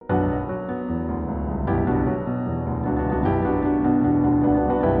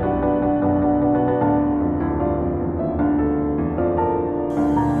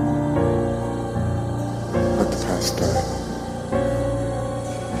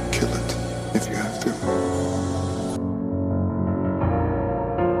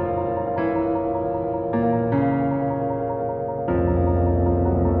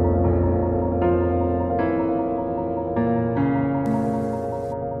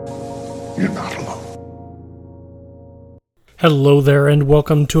You're not alone. Hello there, and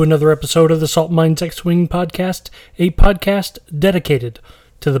welcome to another episode of the Salt Mines X-Wing podcast, a podcast dedicated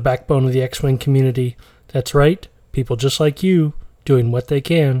to the backbone of the X-Wing community. That's right, people just like you, doing what they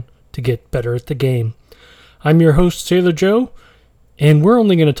can to get better at the game. I'm your host, Sailor Joe, and we're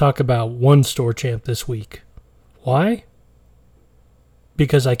only going to talk about one store champ this week. Why?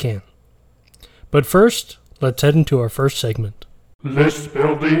 Because I can. But first, let's head into our first segment. List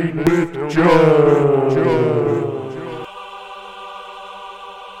building with Joe.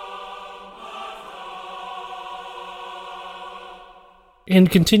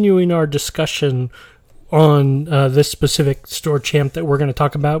 And continuing our discussion on this specific store champ that we're going to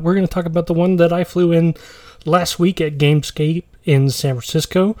talk about the one that I flew in last week at Gamescape in San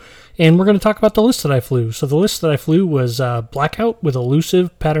Francisco, and we're going to talk about the list that I flew. So the list that I flew was Blackout with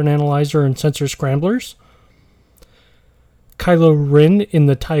Elusive, Pattern Analyzer, and Sensor Scramblers, Kylo Ren in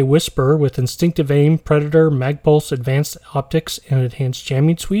the TIE Whisper with Instinctive Aim, Predator, Magpulse, Advanced Optics, and Enhanced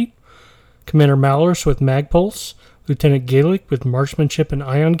Jamming Suite, Commander Malorus with Magpulse, Lieutenant Gaelic with Marksmanship and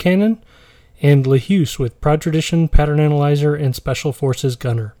Ion Cannon, and LeHuse with Proud Tradition, Pattern Analyzer, and Special Forces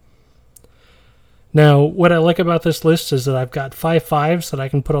Gunner. Now, what I like about this list is that I've got 5 5s that I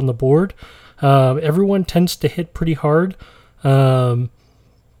can put on the board. Everyone tends to hit pretty hard, although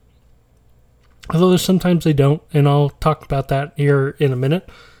sometimes they don't, and I'll talk about that here in a minute.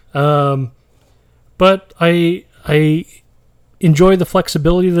 But I enjoy the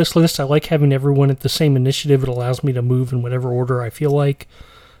flexibility of this list. I like having everyone at the same initiative. It allows me to move in whatever order I feel like.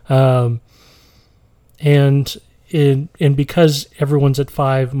 And because everyone's at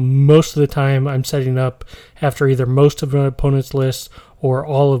 5, most of the time I'm setting up after either most of my opponent's list or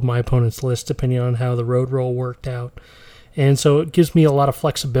all of my opponent's list, depending on how the road roll worked out. And so it gives me a lot of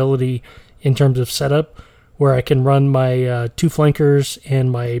flexibility in terms of setup, where I can run my 2 flankers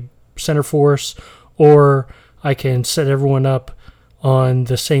and my center force, or I can set everyone up on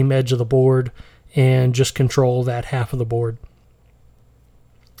the same edge of the board and just control that half of the board.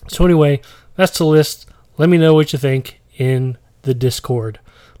 So anyway, that's the list. Let me know what you think in the Discord.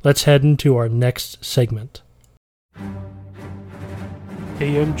 Let's head into our next segment.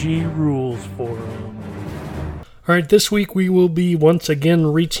 AMG Rules Forum. Alright, this week we will be once again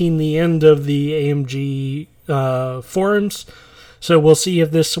reaching the end of the AMG forums. So we'll see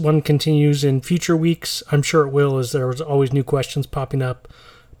if this one continues in future weeks. I'm sure it will, as there's always new questions popping up.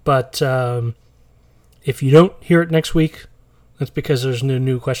 But if you don't hear it next week, that's because there's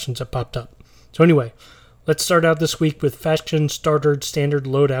new questions that popped up. So anyway, let's start out this week with faction starter standard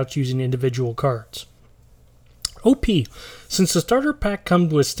loadouts using individual cards. OP. Since the starter pack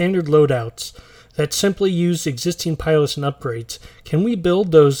comes with standard loadouts that simply use existing pilots and upgrades, can we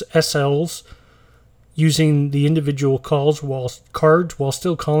build those SLs using the individual cards while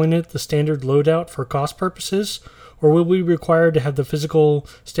still calling it the standard loadout for cost purposes? Or will we be required to have the physical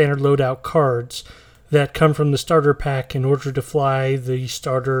standard loadout cards that come from the starter pack in order to fly the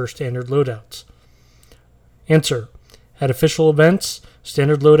starter standard loadouts? Answer. At official events,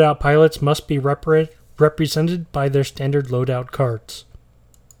 standard loadout pilots must be represented by their standard loadout cards.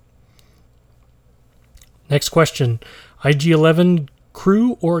 Next question. IG-11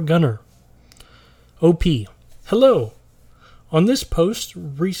 crew or gunner? OP. Hello. On this post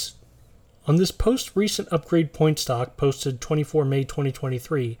recent upgrade point stock posted 24 May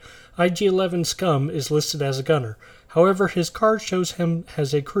 2023, IG-11 Scum is listed as a gunner. However, his card shows him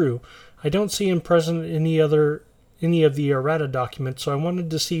as a crew. I don't see him present in any of the errata documents, so I wanted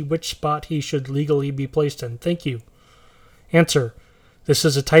to see which spot he should legally be placed in. Thank you. Answer. This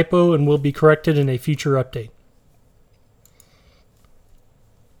is a typo and will be corrected in a future update.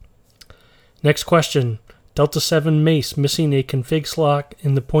 Next question. Delta 7 Mace missing a config slot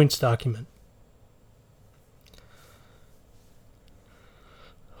in the points document.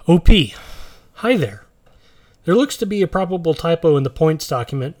 OP. Hi there. There looks to be a probable typo in the points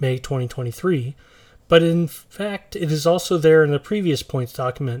document, May 2023, but in fact it is also there in the previous points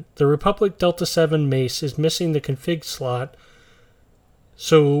document. The Republic Delta 7 Mace is missing the config slot,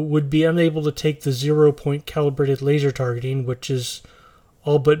 so would be unable to take the 0-point calibrated laser targeting, which is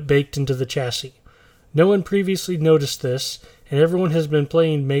all but baked into the chassis. No one previously noticed this, and everyone has been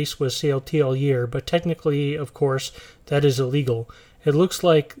playing Mace with CLT all year, but technically, of course, that is illegal. It looks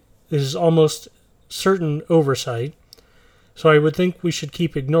like it is almost certain oversight, so I would think we should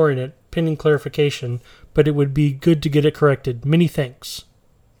keep ignoring it, pending clarification, but it would be good to get it corrected. Many thanks.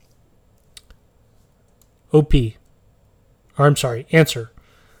 Answer.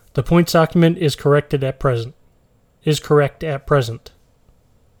 The points document is correct at present.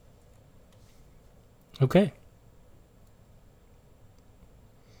 Okay.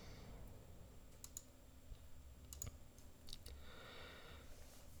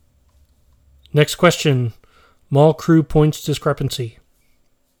 Next question. Mall crew points discrepancy.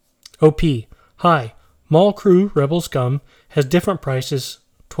 OP. Hi. Mall crew Rebel Scum has different prices,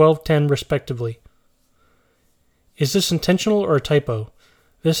 12.10 respectively. Is this intentional or a typo?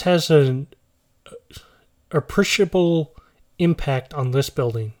 This has an appreciable impact on list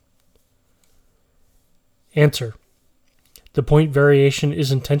building. Answer. The point variation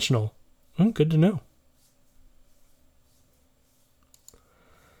is intentional. Good to know.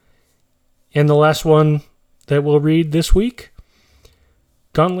 And the last one that we'll read this week.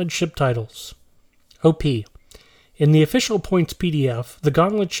 Gauntlet ship titles. OP. In the official points PDF, the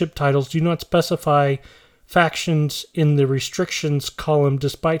Gauntlet ship titles do not specify factions in the restrictions column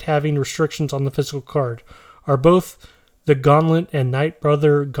despite having restrictions on the physical card. Are both the Gauntlet and Night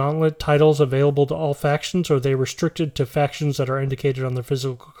Brother Gauntlet titles available to all factions, or are they restricted to factions that are indicated on the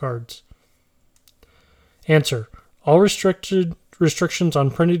physical cards? Answer. All restrictions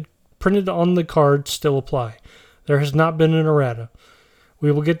on printed on the card still apply. There has not been an errata.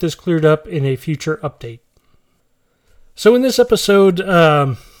 We will get this cleared up in a future update. So in this episode,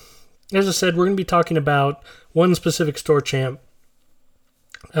 as I said, we're going to be talking about one specific store champ.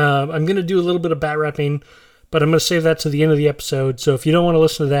 I'm going to do a little bit of bat wrapping, but I'm going to save that to the end of the episode. So if you don't want to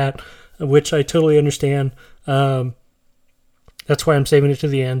listen to that, which I totally understand, that's why I'm saving it to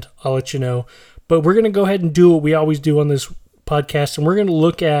the end. I'll let you know. But we're going to go ahead and do what we always do on this podcast, and we're going to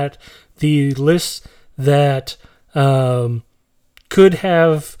look at the lists that could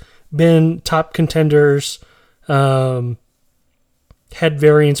have been top contenders, had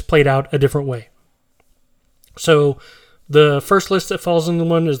variants played out a different way. So the first list that falls into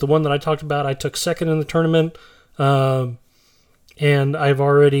one is the one that I talked about. I took second in the tournament, and I've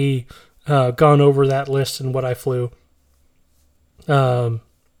already gone over that list and what I flew. Of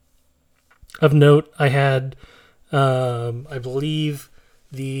note, I had, I believe,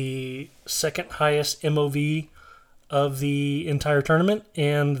 the second highest MOV of the entire tournament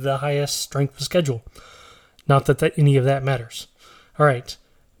and the highest strength of schedule. Not that any of that matters. All right.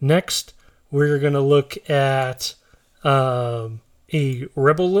 Next, we're going to look at a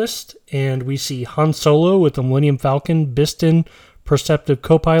Rebel list, and we see Han Solo with the Millennium Falcon, Biston, Perceptive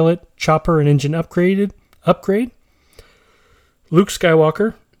Copilot, Chopper, and Engine upgrade. Luke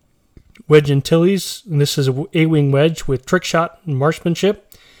Skywalker, Wedge Antilles, and this is a A-Wing Wedge with Trick Shot and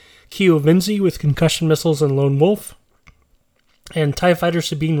Marksmanship. Keo Vinzi with Concussion Missiles and Lone Wolf. And TIE Fighter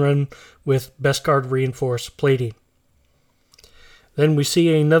Sabine Run with Best Guard Reinforced Plating. Then we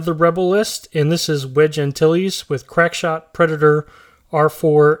see another Rebel list, and this is Wedge Antilles with Crackshot, Predator,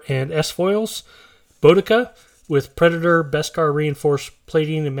 R4, and S-Foils. Boudica with Predator, Beskar Reinforced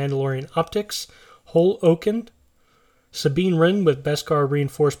Plating, and Mandalorian Optics. Hole Oaken, Sabine Wren with Beskar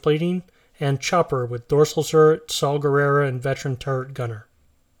Reinforced Plating, and Chopper with Dorsal Turret, Saul Guerrera, and Veteran Turret Gunner.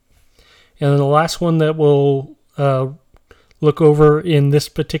 And then the last one that we'll look over in this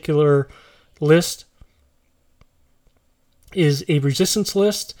particular list is a Resistance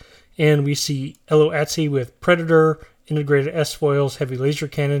list, and we see Elo Atsi with Predator, Integrated S-Foils, Heavy Laser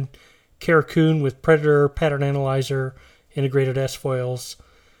Cannon, Karakun with Predator, Pattern Analyzer, Integrated S-Foils,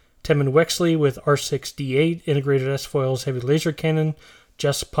 Temin Wexley with R6D8, Integrated S-Foils, Heavy Laser Cannon,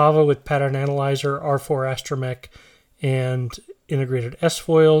 Jess Pava with Pattern Analyzer, R4 Astromech, and Integrated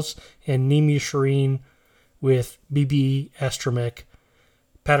S-Foils, and Nimi Shireen with BB Astromech,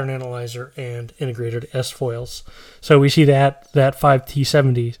 Pattern Analyzer, and Integrated S-Foils. So we see that 5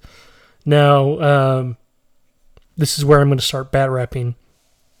 T-70s. Now, this is where I'm going to start bat wrapping.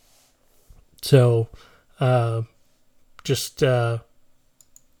 So, just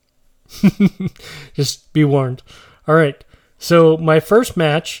just be warned. All right. So my first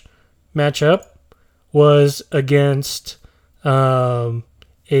matchup was against a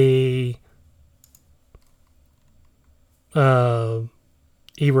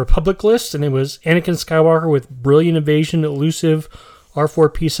Republic list, and it was Anakin Skywalker with Brilliant Evasion, Elusive,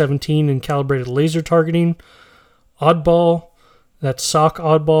 R4P17, and Calibrated Laser Targeting. Oddball, that's Sock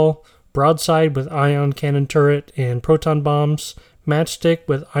Oddball. Broadside with Ion Cannon Turret and Proton Bombs. Matchstick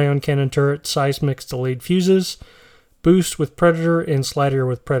with Ion Cannon Turret, Seismics, Delayed Fuses. Boost with Predator, and Slider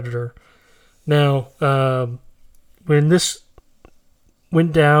with Predator. Now, when this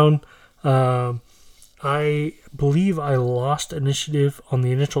went down, I believe I lost initiative on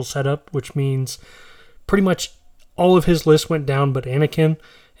the initial setup, which means pretty much all of his list went down but Anakin,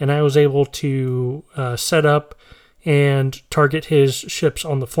 and I was able to set up and target his ships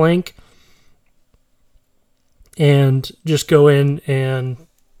on the flank and just go in and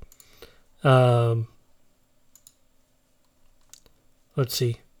let's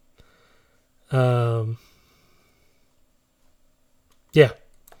see. Yeah.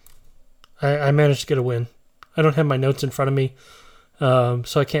 I managed to get a win. I don't have my notes in front of me, so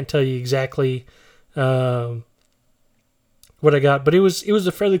I can't tell you exactly what I got. But it was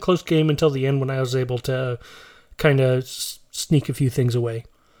a fairly close game until the end when I was able to kind of sneak a few things away.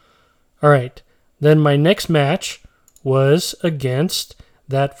 All right. Then my next match was against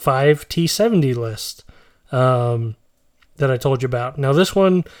that 5T70 list that I told you about. Now, this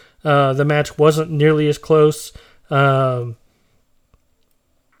one, the match wasn't nearly as close.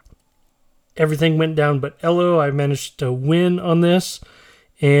 Everything went down but Elo. I managed to win on this,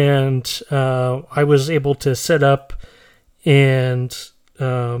 and I was able to set up and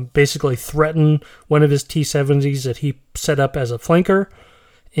basically threaten one of his T70s that he set up as a flanker.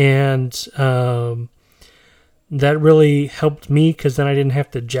 And that really helped me because then I didn't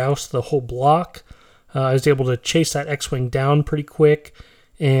have to joust the whole block. I was able to chase that X-Wing down pretty quick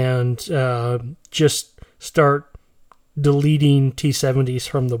and just start deleting T70s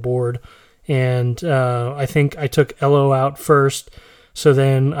from the board. And I think I took Elo out first, so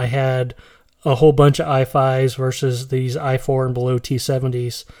then I had a whole bunch of I5s versus these I4 and below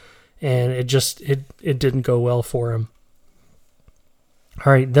T70s, and it didn't go well for him.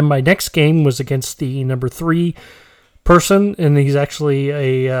 All right, then my next game was against the number 3 person, and he's actually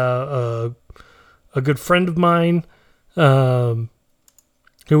a good friend of mine who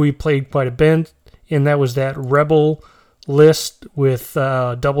we played quite a bit, and that was that Rebel list with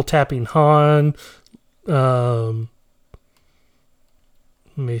double tapping Han. Let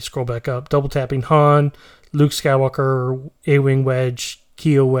me scroll back up. Double tapping Han, Luke Skywalker, A-Wing Wedge,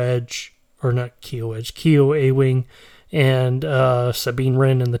 Keo A-Wing, and Sabine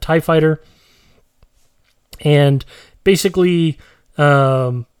Wren and the TIE Fighter. And basically,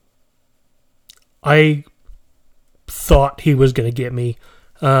 I thought he was going to get me.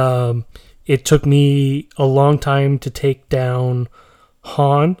 It took me a long time to take down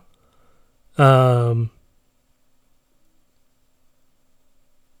Han.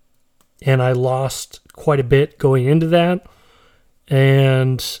 And I lost quite a bit going into that.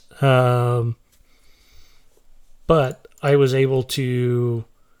 And but I was able to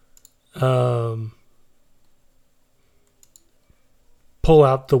pull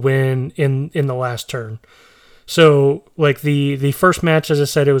out the win in the last turn. So, like the first match, as I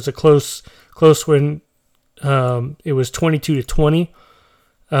said, it was a close win. It was 22-20,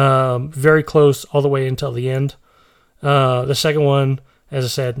 very close all the way until the end. The second one, as I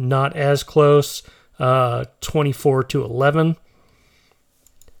said, not as close, 24-11.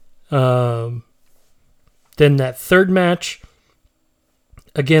 Then that third match,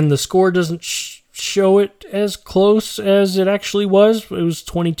 again, the score doesn't show it as close as it actually was. It was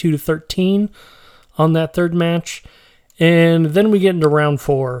 22-13 on that third match. And then we get into round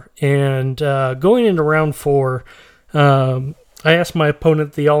 4. And going into round 4, I asked my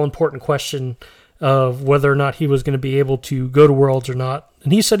opponent the all-important question of whether or not he was going to be able to go to Worlds or not.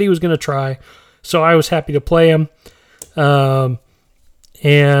 And he said he was going to try. So I was happy to play him.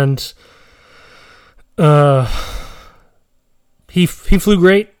 And he flew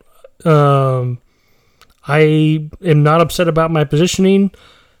great. I am not upset about my positioning.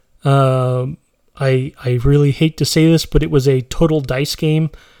 I really hate to say this, but it was a total dice game.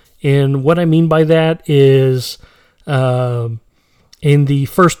 And what I mean by that is in the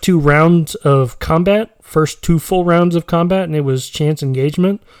first 2 rounds of combat, first 2 full rounds of combat, and it was chance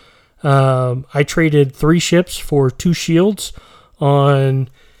engagement, I traded 3 ships for 2 shields on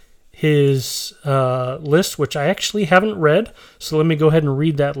his list, which I actually haven't read. So let me go ahead and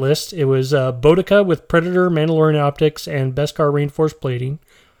read that list. It was Boudica with Predator, Mandalorian Optics, and Beskar Reinforced Plating.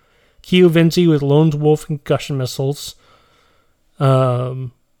 Keo Vinci with Lone Wolf and Concussion Missiles.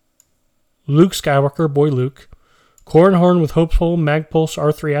 Luke Skywalker, Boy Luke. Corran Horn with Hopeful, Magpulse,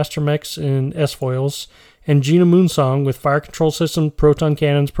 R3 Astromechs, and S-Foils. And Gina Moonsong with Fire Control System, Proton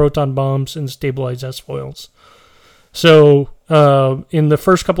Cannons, Proton Bombs, and Stabilized S-Foils. So, in the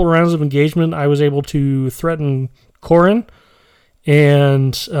first couple of rounds of engagement, I was able to threaten Corran.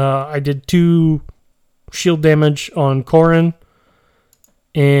 And I did 2 shield damage on Corran.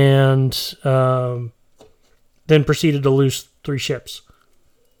 And then proceeded to lose 3 ships.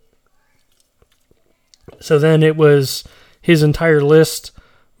 So then it was his entire list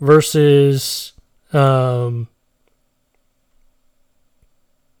versus Blackout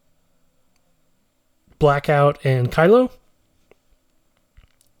and Kylo.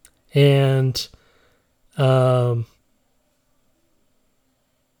 And honestly,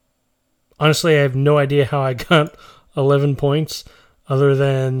 I have no idea how I got 11 points. Other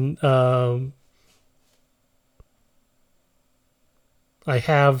than I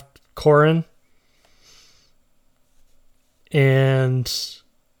have Corran, and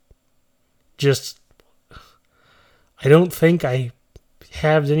just, I don't think I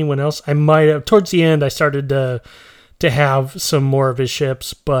have anyone else. I might have, towards the end, I started to have some more of his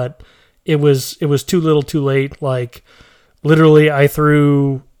ships, but it was too little too late. Like, literally, I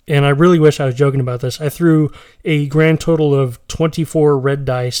threw, and I really wish I was joking about this, I threw a grand total of 24 red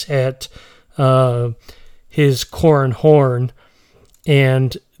dice at his Corrin Horn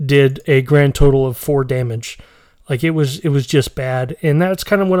and did a grand total of 4 damage. Like, it was just bad. And that's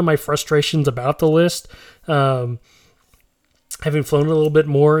kind of one of my frustrations about the list. Having flown a little bit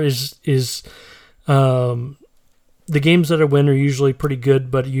more is the games that I win are usually pretty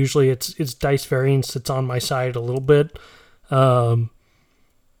good, but usually it's dice variance that's on my side a little bit. But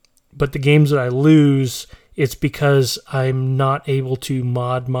the games that I lose, it's because I'm not able to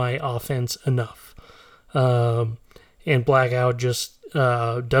mod my offense enough. And Blackout just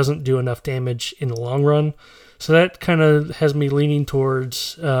doesn't do enough damage in the long run. So that kind of has me leaning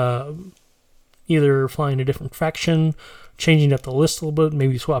towards either flying a different faction, changing up the list a little bit,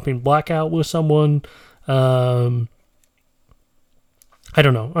 maybe swapping Blackout with someone. I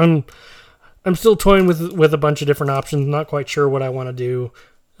don't know. I'm still toying with a bunch of different options. Not quite sure what I want to do.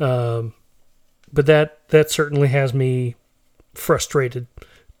 But that certainly has me frustrated,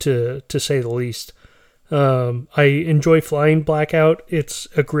 to say the least. I enjoy flying Blackout. It's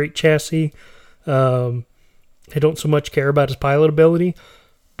a great chassis. I don't so much care about his pilot ability,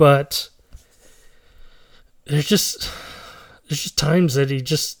 but there's just times that he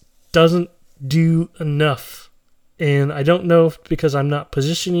just doesn't do enough. And I don't know if because I'm not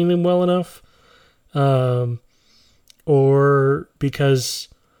positioning him well enough, or because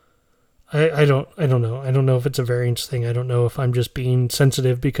I don't know. I don't know if it's a variance thing. I don't know if I'm just being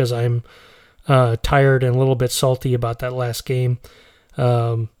sensitive because I'm tired and a little bit salty about that last game.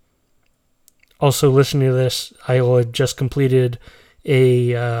 Also, listening to this, I had just completed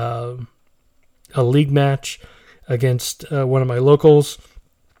a league match against one of my locals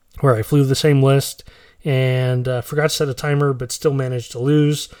where I flew the same list and forgot to set a timer, but still managed to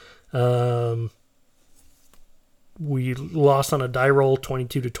lose. We lost on a die roll,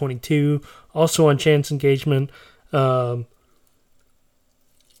 22-22, also on chance engagement. But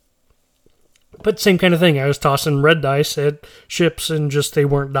same kind of thing. I was tossing red dice at ships and just they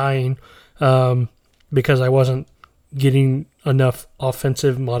weren't dying because I wasn't getting enough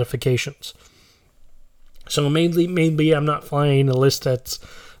offensive modifications. So maybe I'm not flying a list that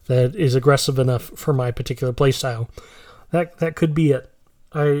is aggressive enough for my particular playstyle. That could be it.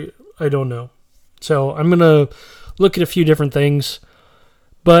 I don't know. So I'm gonna look at a few different things,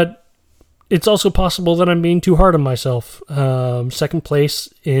 but it's also possible that I'm being too hard on myself. Second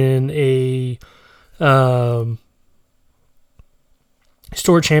place in a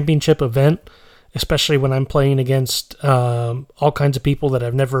store championship event, especially when I'm playing against all kinds of people that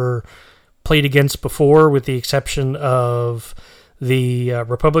I've never played against before, with the exception of the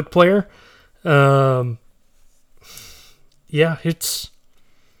Republic player. Yeah, it's...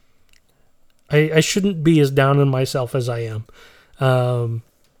 I shouldn't be as down on myself as I am.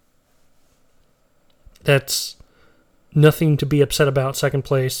 That's nothing to be upset about, second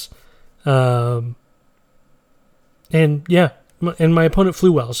place. And yeah, and my opponent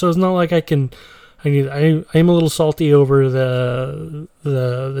flew well, so it's not like I am a little salty over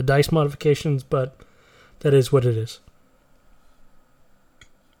the dice modifications, but that is what it is.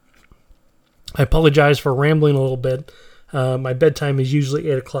 I apologize for rambling a little bit. My bedtime is usually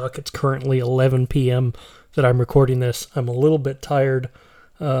 8 o'clock. It's currently 11 p.m. that I'm recording this. I'm a little bit tired,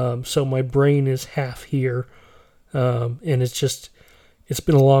 so my brain is half here. And it's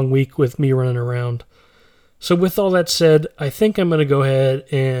been a long week with me running around. So with all that said, I think I'm going to go ahead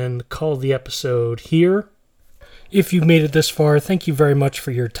and call the episode here. If you've made it this far, thank you very much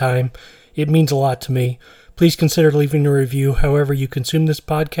for your time. It means a lot to me. Please consider leaving a review however you consume this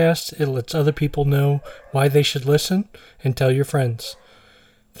podcast. It lets other people know why they should listen, and tell your friends.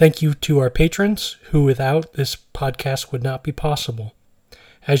 Thank you to our patrons, who without this podcast would not be possible.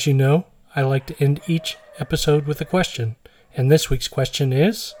 As you know, I like to end each episode with a question, and this week's question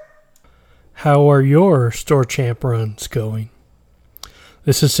is, how are your store champ runs going?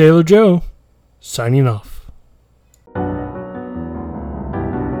 This is Sailor Joe, signing off.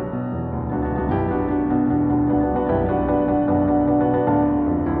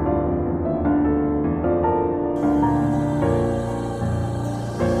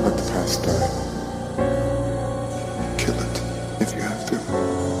 Let the past die. Kill it if you have to.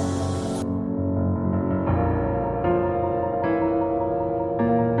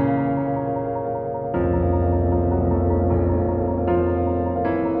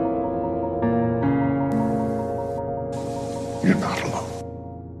 You're not alone.